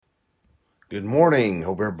Good morning.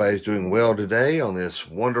 Hope everybody's doing well today on this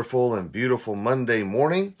wonderful and beautiful Monday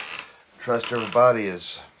morning. Trust everybody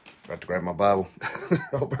is about to grab my Bible.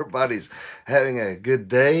 Hope everybody's having a good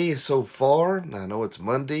day so far. I know it's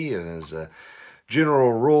Monday, and as a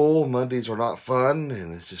general rule, Mondays are not fun,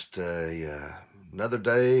 and it's just another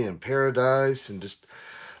day in paradise and just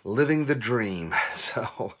living the dream. Hey,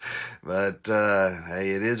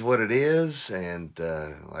 it is what it is, and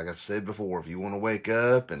like I've said before, if you want to wake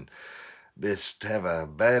up and just have a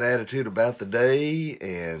bad attitude about the day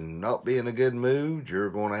and not be in a good mood, you're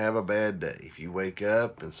going to have a bad day. If you wake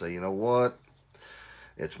up and say, you know what,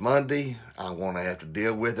 it's Monday, I'm going to have to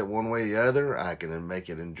deal with it one way or the other. I can make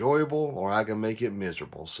it enjoyable or I can make it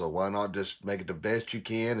miserable. So why not just make it the best you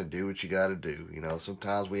can and do what you got to do?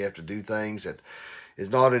 Sometimes we have to do things that is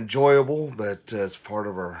not enjoyable, but it's part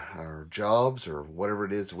of our jobs or whatever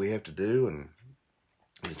it is that we have to do. And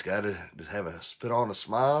we just got to just put on a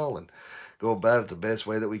smile and go about it the best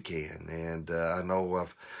way that we can. And I know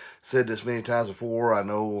I've said this many times before. I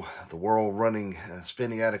know the world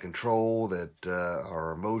spinning out of control, that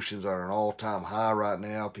our emotions are at an all-time high right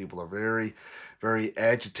now. People are very, very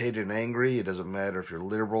agitated and angry. It doesn't matter if you're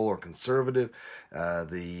liberal or conservative.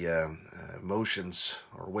 The emotions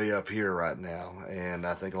are way up here right now. And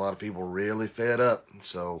I think a lot of people are really fed up.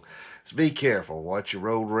 So be careful. Watch your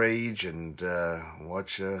road rage and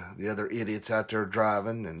watch the other idiots out there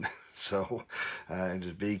driving. And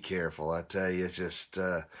just be careful. I tell you, it's just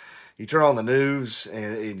you turn on the news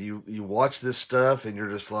and you watch this stuff and you're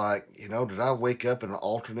just like, did I wake up in an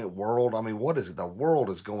alternate world? I mean, what is it? The world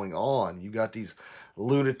is going on. You got these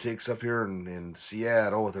lunatics up here in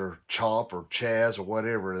Seattle with their Chop or Chaz or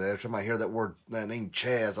whatever. Every time I hear that name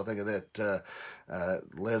Chaz, I think of that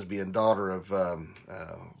lesbian daughter of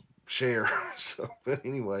Cher. But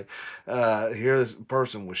anyway, here this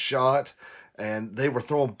person was shot, and they were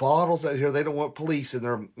throwing bottles out here. They don't want police in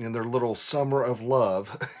their little summer of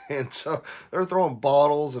love, and so they're throwing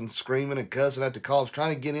bottles and screaming and cussing at the cops,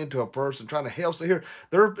 trying to get into a person, trying to help. So here,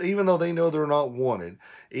 even though they know they're not wanted,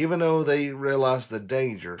 even though they realize the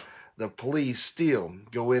danger, the police still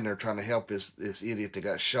go in there trying to help this idiot that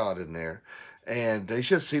got shot in there. And they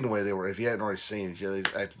should have seen the way they were. If you hadn't already seen it, they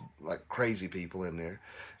acted like crazy people in there.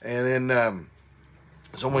 And then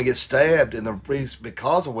someone gets stabbed, and the police,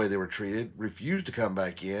 because of the way they were treated, refused to come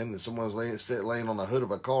back in. And someone was laying on the hood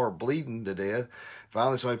of a car, bleeding to death.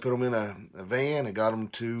 Finally, somebody put them in a van and got them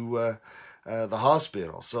to the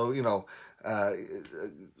hospital. So,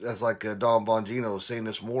 that's like Don Bongino was saying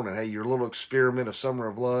this morning. Hey, your little experiment of Summer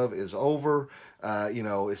of Love is over.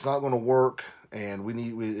 It's not going to work, and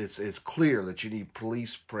it's clear that you need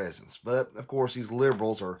police presence. But of course, these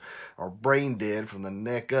liberals are brain dead from the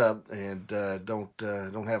neck up and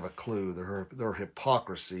don't have a clue. Their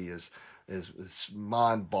hypocrisy is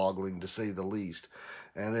mind boggling, to say the least.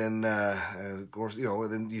 And then, of course,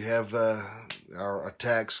 then you have our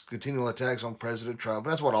continual attacks on President Trump.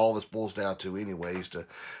 And that's what all this boils down to, anyways.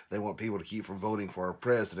 They want people to keep from voting for our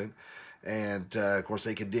president. And of course,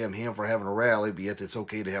 they condemn him for having a rally, but yet it's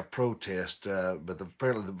okay to have protest. But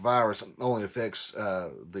apparently, the virus only affects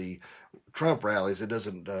the Trump rallies. It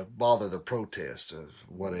doesn't bother the protests,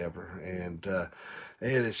 whatever. And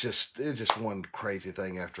it's just one crazy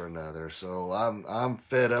thing after another. So I'm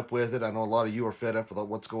fed up with it. I know a lot of you are fed up with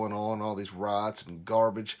what's going on, all these riots and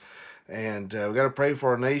garbage. And we got to pray for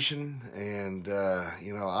our nation. And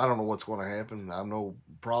I don't know what's going to happen. I'm no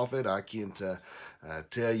prophet. I can't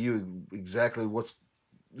tell you exactly what's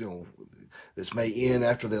this may end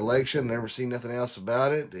after the election. Never seen nothing else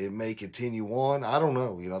about it. It may continue on. I don't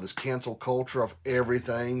know. This cancel culture of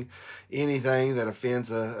everything, anything that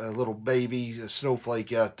offends a little baby, a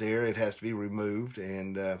snowflake out there, it has to be removed.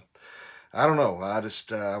 And I don't know. I'm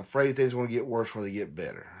afraid things are going to get worse before they get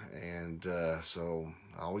better. And so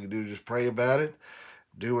all we can do is just pray about it,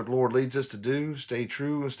 do what the Lord leads us to do, stay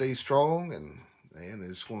true and stay strong, and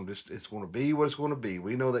it's going to be what it's going to be.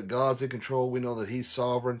 We know that God's in control. We know that He's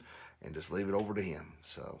sovereign, and just leave it over to Him.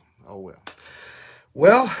 So, oh well.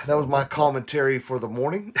 Well, that was my commentary for the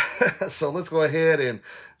morning. So let's go ahead and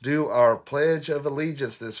do our Pledge of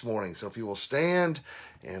Allegiance this morning. So if you will stand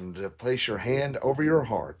and place your hand over your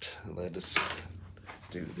heart, let us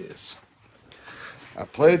do this. I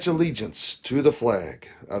pledge allegiance to the flag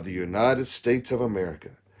of the United States of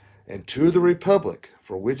America and to the republic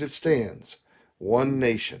for which it stands, one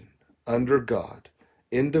nation, under God,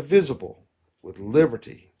 indivisible, with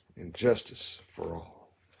liberty and justice for all.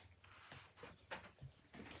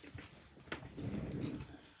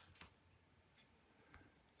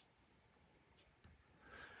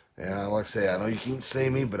 And like I say, I know you can't see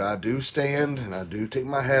me, but I do stand and I do take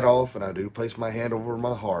my hat off and I do place my hand over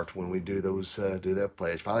my heart when we do those do that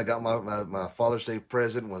pledge. Finally got my Father's Day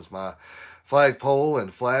present was my flagpole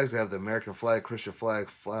and flags. I have the American flag, Christian flag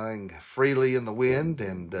flying freely in the wind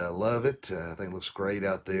and love it. I think it looks great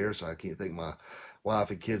out there, so I can't thank my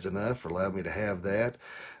wife and kids enough for allowing me to have that.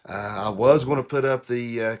 I was going to put up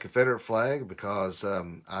the Confederate flag because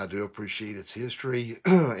I do appreciate its history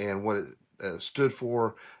and what it stood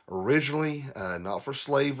for originally, not for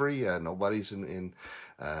slavery. Nobody's in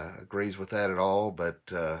agrees with that at all, but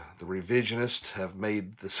the revisionists have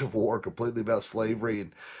made the Civil War completely about slavery,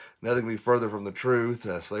 and nothing can be further from the truth.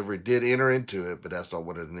 Slavery did enter into it, but that's not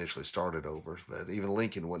what it initially started over. But even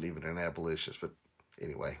Lincoln wasn't even an abolitionist. But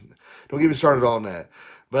anyway, don't get me started on that.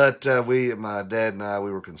 But my dad and I,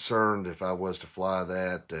 we were concerned if I was to fly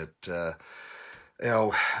that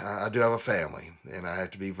I do have a family, and I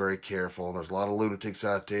have to be very careful. And there's a lot of lunatics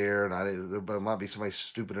out there, and there might be somebody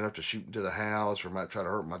stupid enough to shoot into the house, or might try to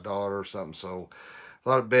hurt my daughter or something. So I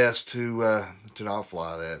thought it best to not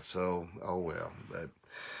fly that. So oh well, but.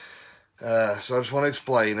 So I just want to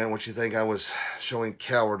explain. I don't want you to think I was showing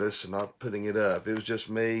cowardice and not putting it up. If it was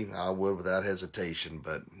just me, I would without hesitation.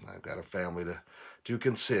 But I've got a family to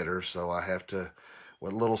consider, so I have to.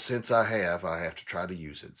 What little sense I have to try to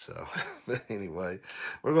use it. So, but anyway,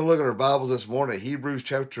 we're going to look at our Bibles this morning, Hebrews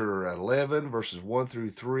chapter 11, verses 1 through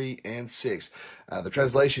 3 and 6. The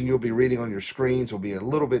translation you'll be reading on your screens will be a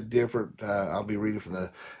little bit different. I'll be reading from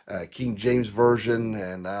the King James Version,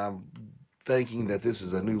 and I'm thinking that this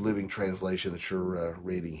is a New Living Translation that you're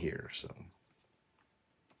reading here. So.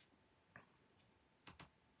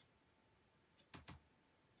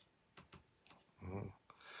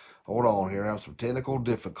 Hold on here. I have some technical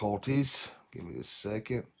difficulties. Give me a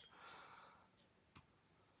second.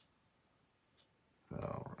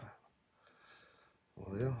 All right.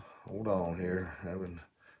 Well, hold on here.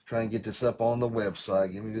 Trying to get this up on the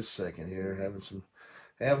website. Give me just a second here.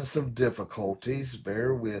 Having some difficulties.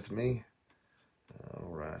 Bear with me.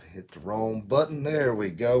 All right. Hit the wrong button. There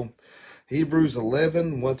we go. Hebrews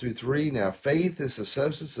 11, 1 through 3. Now faith is the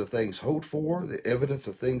substance of things hoped for, the evidence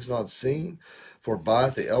of things not seen. For by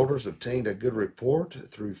it the elders obtained a good report.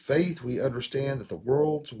 Through faith we understand that the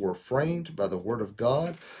worlds were framed by the word of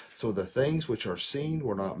God, so the things which are seen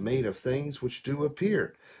were not made of things which do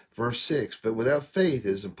appear. Verse 6, but without faith it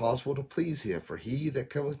is impossible to please him, for he that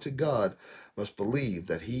cometh to God must believe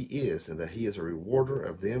that he is, and that he is a rewarder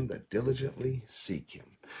of them that diligently seek him.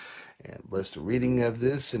 And bless the reading of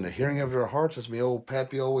this and the hearing of our hearts, as my old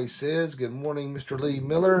pappy always says. Good morning, Mr. Lee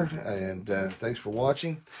Miller, and thanks for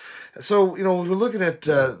watching. So, we're looking at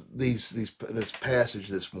this passage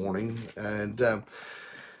this morning, and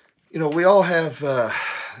we all have.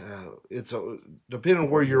 Depending on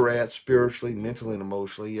where you're at spiritually, mentally, and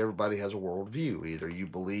emotionally, everybody has a worldview. Either you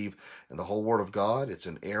believe in the whole Word of God, it's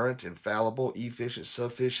an inerrant, infallible, efficient,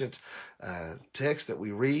 sufficient text that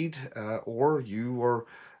we read, or you are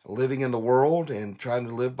living in the world and trying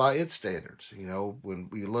to live by its standards. When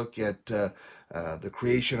we look at the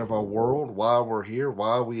creation of our world, why we're here,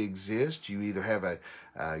 why we exist, you either have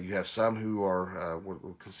you have some who are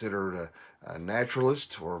considered a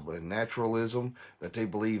naturalist or naturalism that they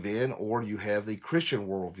believe in, or you have the Christian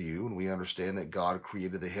worldview, and we understand that God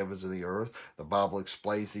created the heavens and the earth. The Bible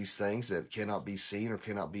explains these things that cannot be seen or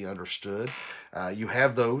cannot be understood. You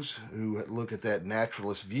have those who look at that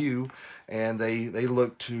naturalist view, and they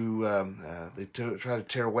look to try to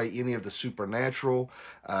tear away any of the supernatural,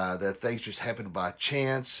 that things just happen by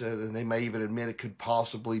chance, and they may even admit it could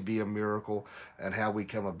possibly be a miracle and how we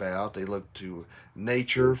come about. They look to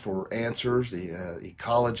nature for answers, the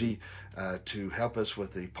ecology to help us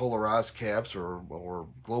with the polarized caps or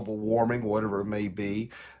global warming, whatever it may be.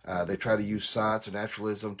 They try to use science and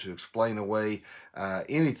naturalism to explain away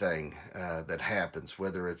anything that happens,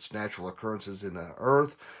 whether it's natural occurrences in the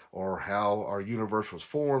earth or how our universe was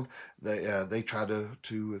formed. They try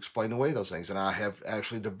to explain away those things. And I have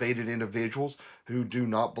actually debated individuals who do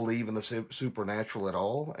not believe in the supernatural at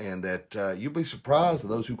all, and that you'll be surprised at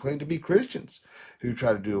those who claim to be Christians who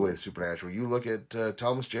try to do away with the supernatural. You look at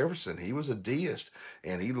Thomas Jefferson. He was a deist,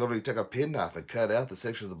 and he literally took a penknife and cut out the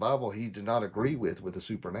section of the Bible he did not agree with the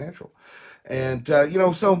supernatural. And,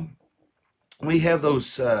 so we have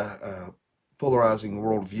those polarizing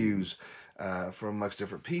worldviews from amongst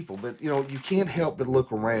different people. But, you can't help but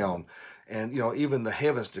look around, and, even the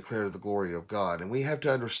heavens declare the glory of God. And we have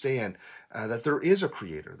to understand that there is a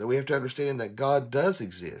creator, that we have to understand that God does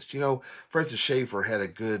exist. Francis Schaeffer had a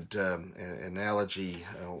good analogy,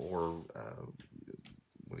 or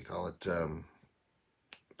what do you call it?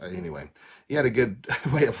 Anyway, he had a good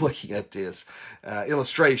way of looking at this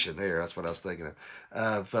illustration there. That's what I was thinking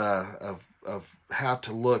of how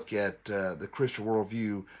to look at the Christian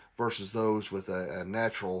worldview versus those with a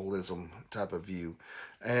naturalism type of view.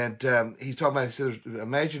 And he's talking about, he says,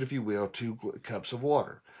 imagine, if you will, two cups of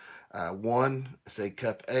water. One, say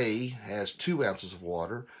cup A, has 2 ounces of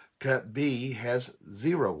water. Cup B has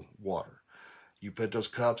 0 water. You put those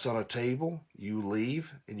cups on a table, you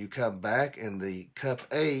leave, and you come back, and the cup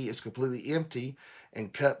A is completely empty,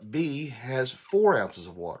 and cup B has 4 ounces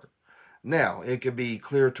of water. Now, it could be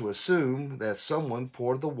clear to assume that someone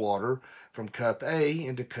poured the water from cup A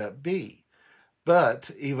into cup B. But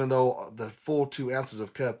even though the full 2 ounces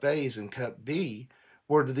of cup A is in cup B,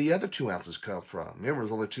 where did the other 2 ounces come from? Remember,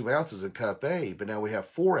 there's only 2 ounces in cup A, but now we have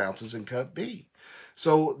 4 ounces in cup B.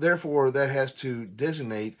 So therefore, that has to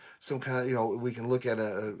designate some kind of, we can look at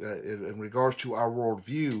in regards to our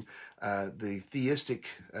worldview, the theistic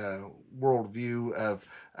worldview of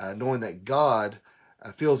knowing that God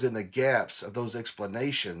fills in the gaps of those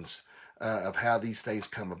explanations of how these things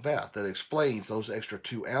come about. That explains those extra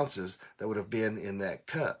 2 ounces that would have been in that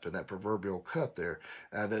cup, in that proverbial cup there.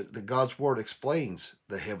 That God's Word explains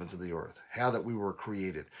the heavens and the earth, how that we were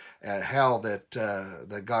created, how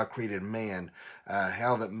that God created man,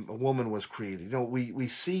 how that a woman was created. We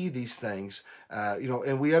see these things,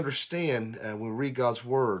 and we understand when we read God's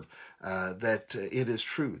Word that it is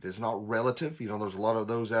truth. It's not relative. There's a lot of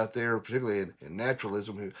those out there, particularly in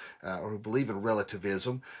naturalism, who believe in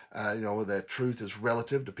relativism. That truth is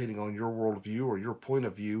relative depending on your worldview or your point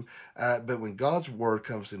of view. But when God's Word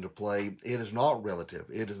comes into play, it is not relative.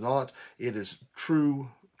 It is true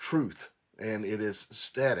truth. And it is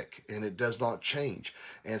static, and it does not change,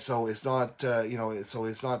 and so it's not,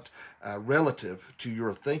 it's not relative to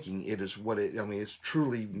your thinking. It is what it. It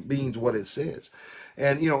truly means what it says,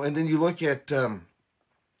 and then you look at,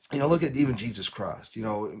 look at even Jesus Christ.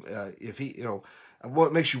 If he,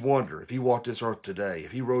 what makes you wonder if he walked this earth today,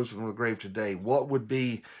 if he rose from the grave today, what would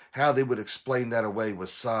be how they would explain that away with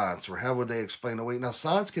science, or how would they explain away? Now,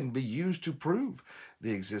 science can be used to prove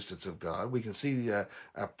the existence of God. We can see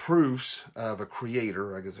proofs of a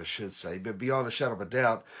creator, I guess I should say, but beyond a shadow of a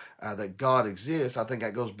doubt that God exists. I think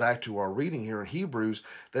that goes back to our reading here in Hebrews,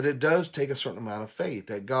 that it does take a certain amount of faith,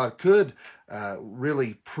 that God could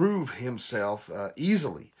really prove himself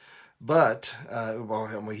easily. But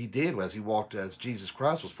he did, as he walked, as Jesus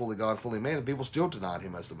Christ was fully God, fully man, and people still denied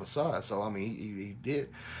him as the Messiah. So he did.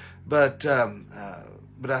 But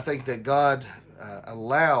I think that God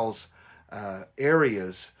allows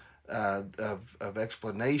areas of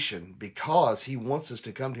explanation because he wants us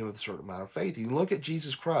to come to him with a certain amount of faith. You look at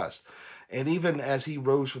Jesus Christ, and even as he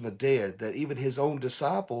rose from the dead, that even his own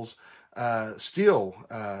disciples still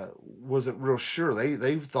wasn't real sure.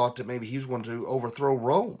 They thought that maybe he was going to overthrow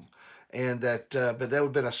Rome, and that but that would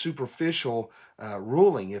have been a superficial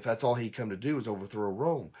ruling if that's all he come to do is overthrow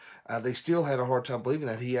Rome. They still had a hard time believing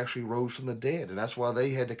that he actually rose from the dead, and that's why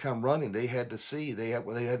they had to come running. They had to see. They had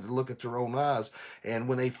to look at their own eyes. And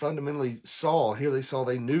when they fundamentally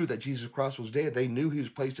they knew that Jesus Christ was dead. They knew he was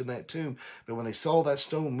placed in that tomb. But when they saw that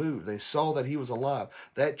stone move, they saw that he was alive.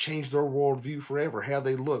 That changed their worldview forever. How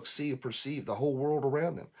they look, see, and perceive the whole world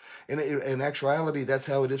around them. And in actuality, that's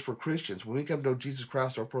how it is for Christians. When we come to Jesus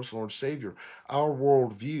Christ, our personal Lord and Savior, our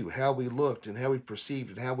worldview, how we looked and how we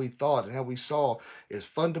perceived and how we thought and how we saw, is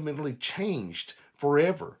fundamentally changed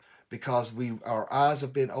forever, because our eyes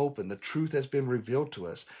have been opened, the truth has been revealed to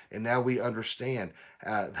us, and now we understand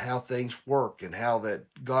how things work, and how that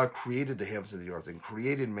God created the heavens and the earth and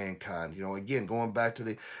created mankind. Again, going back to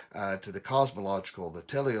the cosmological, the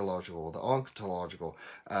teleological, the ontological,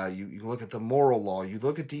 you look at the moral law, you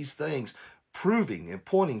look at these things, proving and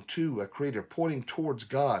pointing to a creator, pointing towards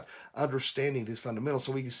God, understanding these fundamentals.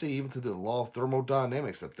 So we can see even through the law of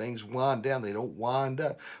thermodynamics that things wind down, they don't wind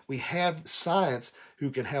up. We have science who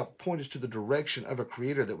can help point us to the direction of a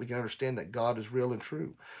creator, that we can understand that God is real and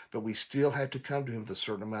true. But we still have to come to him with a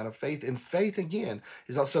certain amount of faith. And faith, again,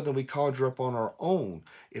 is not something we conjure up on our own.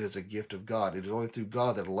 It is a gift of God. It is only through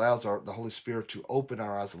God that allows the Holy Spirit to open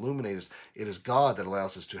our eyes, illuminate us. It is God that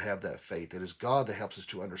allows us to have that faith. It is God that helps us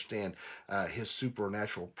to understand his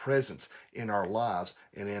supernatural presence in our lives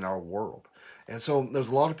and in our world. And so there's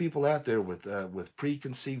a lot of people out there with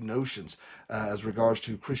preconceived notions as regards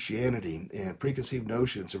to Christianity and preconceived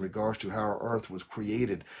notions in regards to how our earth was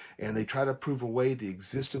created, and they try to prove away the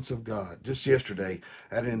existence of God. Just yesterday,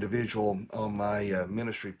 I had an individual on my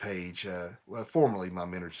ministry page, well, formerly my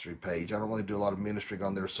ministry page. I don't really do a lot of ministry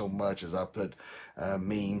on there so much as I put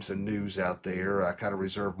memes and news out there. I kind of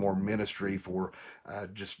reserve more ministry for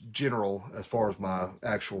just general as far as my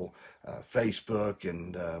actual Facebook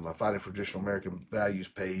and my Fighting for Traditional American Values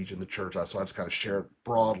page in the church. So I just kind of share it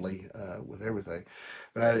broadly with everything.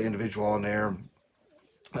 But I had an individual on there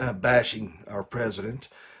bashing our president,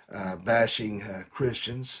 bashing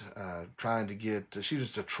Christians, trying to get. She was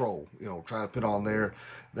just a troll, trying to put on there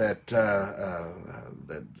that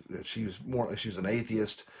she was an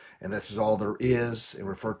atheist, and this is all there is, and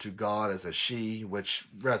referred to God as a she, which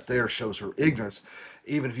right there shows her ignorance.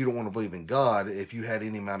 Even if you don't want to believe in God, if you had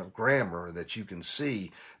any amount of grammar that you can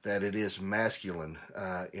see that it is masculine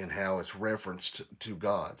in how it's referenced to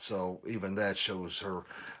God. So even that shows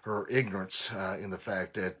her ignorance in the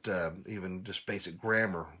fact that even just basic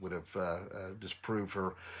grammar would have disproved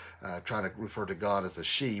her trying to refer to God as a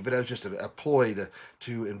she. But it was just a ploy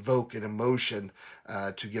to invoke an emotion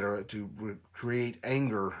to get her to create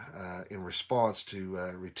anger in response to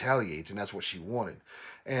retaliate, and that's what she wanted.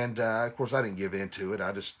 And of course, I didn't give in to it.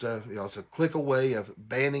 I just, it's a click away of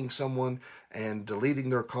banning someone and deleting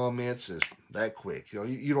their comments is that quick.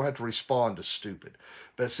 You don't have to respond to stupid.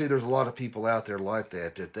 But see, there's a lot of people out there like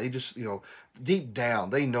that they just, deep down,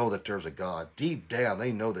 they know that there's a God. Deep down,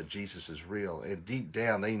 they know that Jesus is real. And deep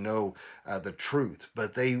down, they know the truth.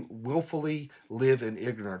 But they willfully live in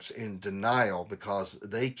ignorance, in denial, because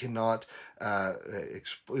they cannot,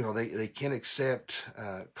 they can't accept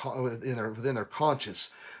within their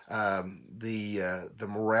conscience the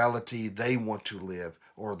morality they want to live,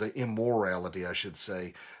 or the immorality, I should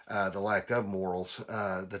say, the lack of morals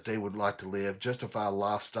that they would like to live, justify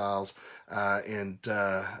lifestyles and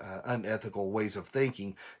unethical ways of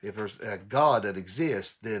thinking. If there's a God that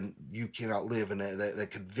exists, then you cannot live in that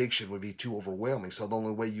conviction would be too overwhelming. So the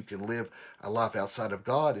only way you can live a life outside of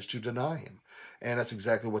God is to deny him. And that's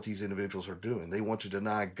exactly what these individuals are doing. They want to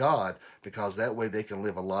deny God because that way they can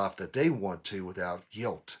live a life that they want to without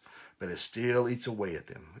guilt. But it still eats away at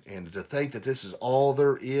them. And to think that this is all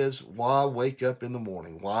there is, why wake up in the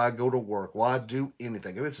morning? Why go to work? Why do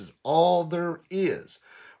anything? If this is all there is,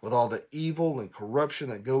 with all the evil and corruption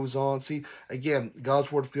that goes on. See, again,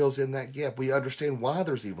 God's word fills in that gap. We understand why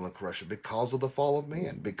there's evil and corruption, because of the fall of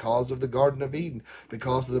man, because of the Garden of Eden,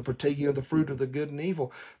 because of the partaking of the fruit of the good and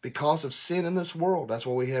evil, because of sin in this world. That's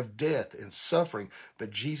why we have death and suffering. But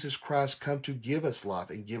Jesus Christ come to give us life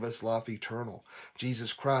and give us life eternal.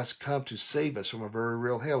 Jesus Christ come to save us from a very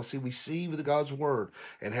real hell. See, we see with God's word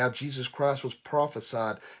and how Jesus Christ was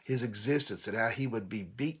prophesied his existence and how he would be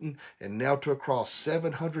beaten and nailed to a cross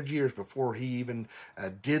 700 years before he even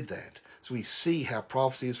did that. So we see how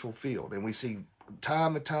prophecy is fulfilled, and we see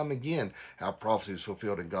time and time again how prophecy is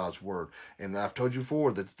fulfilled in God's word. And I've told you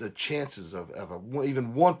before that the chances of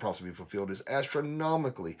even one prophecy being fulfilled is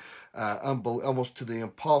astronomically almost to the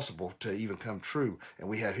impossible to even come true. And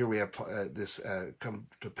we have this come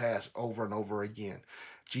to pass over and over again.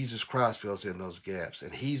 Jesus Christ fills in those gaps,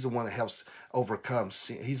 and he's the one that helps overcome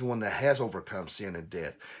sin. He's the one that has overcome sin and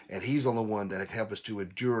death, and he's the only one that can help us to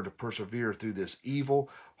endure, to persevere through this evil,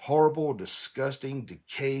 horrible, disgusting,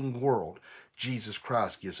 decaying world. Jesus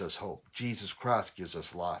Christ gives us hope. Jesus Christ gives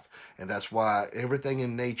us life. And that's why everything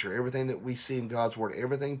in nature, everything that we see in God's word,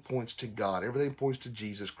 everything points to God. Everything points to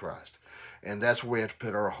Jesus Christ. And that's where we have to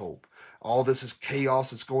put our hope. All this is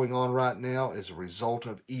chaos that's going on right now is a result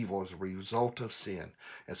of evil, is a result of sin.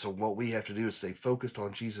 And so what we have to do is stay focused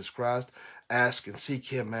on Jesus Christ, ask and seek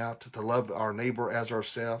him out, to love our neighbor as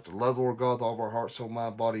ourselves, to love the Lord God with all of our heart, soul,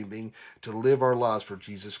 mind, body, and being, to live our lives for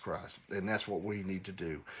Jesus Christ. And that's what we need to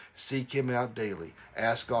do. Seek him out daily.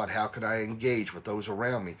 Ask God, how can I engage with those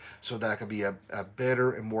around me so that I can be a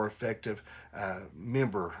better and more effective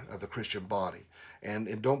member of the Christian body.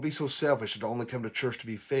 And don't be so selfish and only come to church to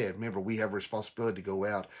be fed. Remember, we have a responsibility to go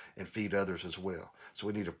out and feed others as well. So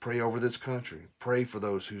we need to pray over this country, pray for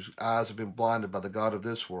those whose eyes have been blinded by the God of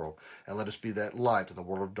this world, and let us be that light in the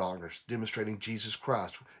world of darkness, demonstrating Jesus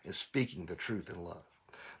Christ and speaking the truth in love.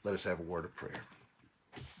 Let us have a word of prayer.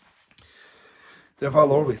 Therefore,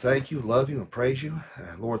 Lord, we thank you, love you, and praise you.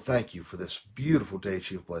 Lord, thank you for this beautiful day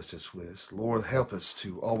that you have blessed us with. Lord, help us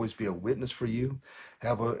to always be a witness for you.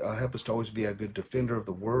 Help us to always be a good defender of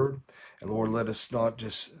the word. And Lord, let us not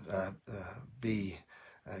just be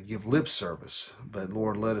give lip service, but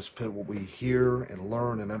Lord, let us put what we hear and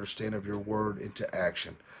learn and understand of your word into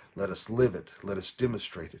action. Let us live it. Let us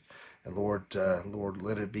demonstrate it. And Lord,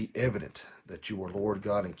 let it be evident that you are Lord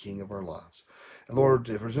God and King of our lives. And Lord,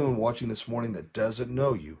 if there's anyone watching this morning that doesn't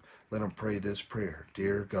know you, let them pray this prayer.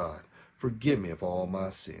 Dear God, forgive me of all my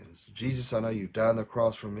sins. Jesus, I know you died on the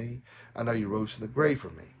cross for me. I know you rose from the grave for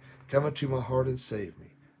me. Come into my heart and save me.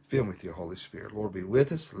 Fill me with your Holy Spirit. Lord, be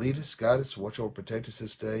with us, lead us, guide us, watch over, protect us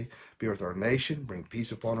this day. Be with our nation, bring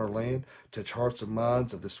peace upon our land, touch hearts and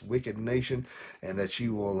minds of this wicked nation, and that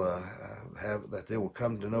you will that they will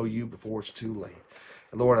come to know you before it's too late.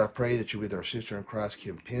 And Lord, I pray that you be with our sister in Christ,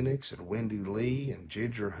 Kim Penix, and Wendy Lee, and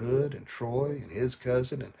Ginger Hood, and Troy, and his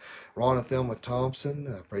cousin, and Ron and Thelma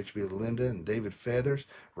Thompson. I pray that you be with Linda and David Feathers,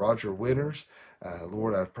 Roger Winters.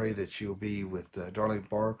 Lord, I pray that you'll be with Darlene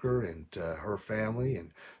Barker and her family and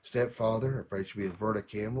stepfather. I pray that you'll be with Verta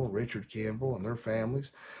Campbell, Richard Campbell, and their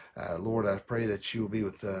families. Lord, I pray that you will be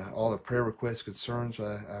with all the prayer requests, concerns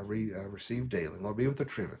I receive daily. Lord, be with the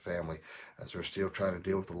Trivet family as they're still trying to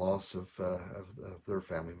deal with the loss of their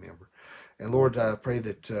family member. And Lord, I pray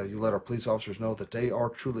that you let our police officers know that they are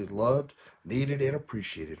truly loved, needed, and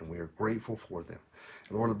appreciated, and we are grateful for them.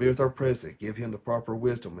 And Lord, be with our president. Give him the proper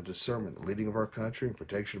wisdom and discernment, the leading of our country, and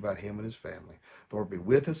protection about him and his family. Lord, be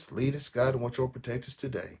with us, lead us, guide, and watch over, protect us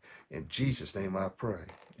today. In Jesus' name I pray.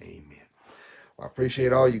 Amen. I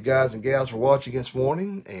appreciate all you guys and gals for watching this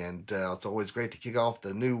morning, and it's always great to kick off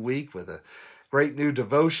the new week with a great new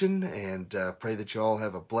devotion, and pray that you all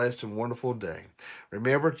have a blessed and wonderful day.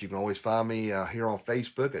 Remember, you can always find me here on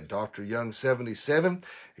Facebook at Dr. Young 77.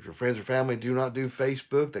 If your friends or family do not do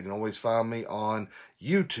Facebook, they can always find me on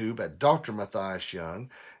YouTube at Dr. Matthias Young,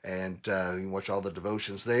 and you can watch all the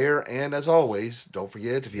devotions there. And as always, don't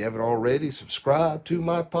forget, if you haven't already, subscribe to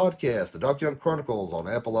my podcast, the Dr. Young Chronicles, on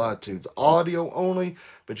Apple iTunes, audio only,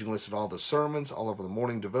 but you can listen to all the sermons, all over the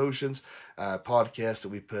morning devotions, podcasts that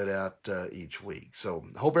we put out each week. So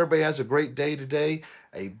I hope everybody has a great day today,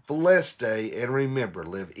 a blessed day, and remember,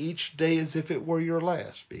 live each day as if it were your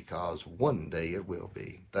last, because one day it will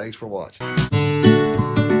be. Thanks for watching.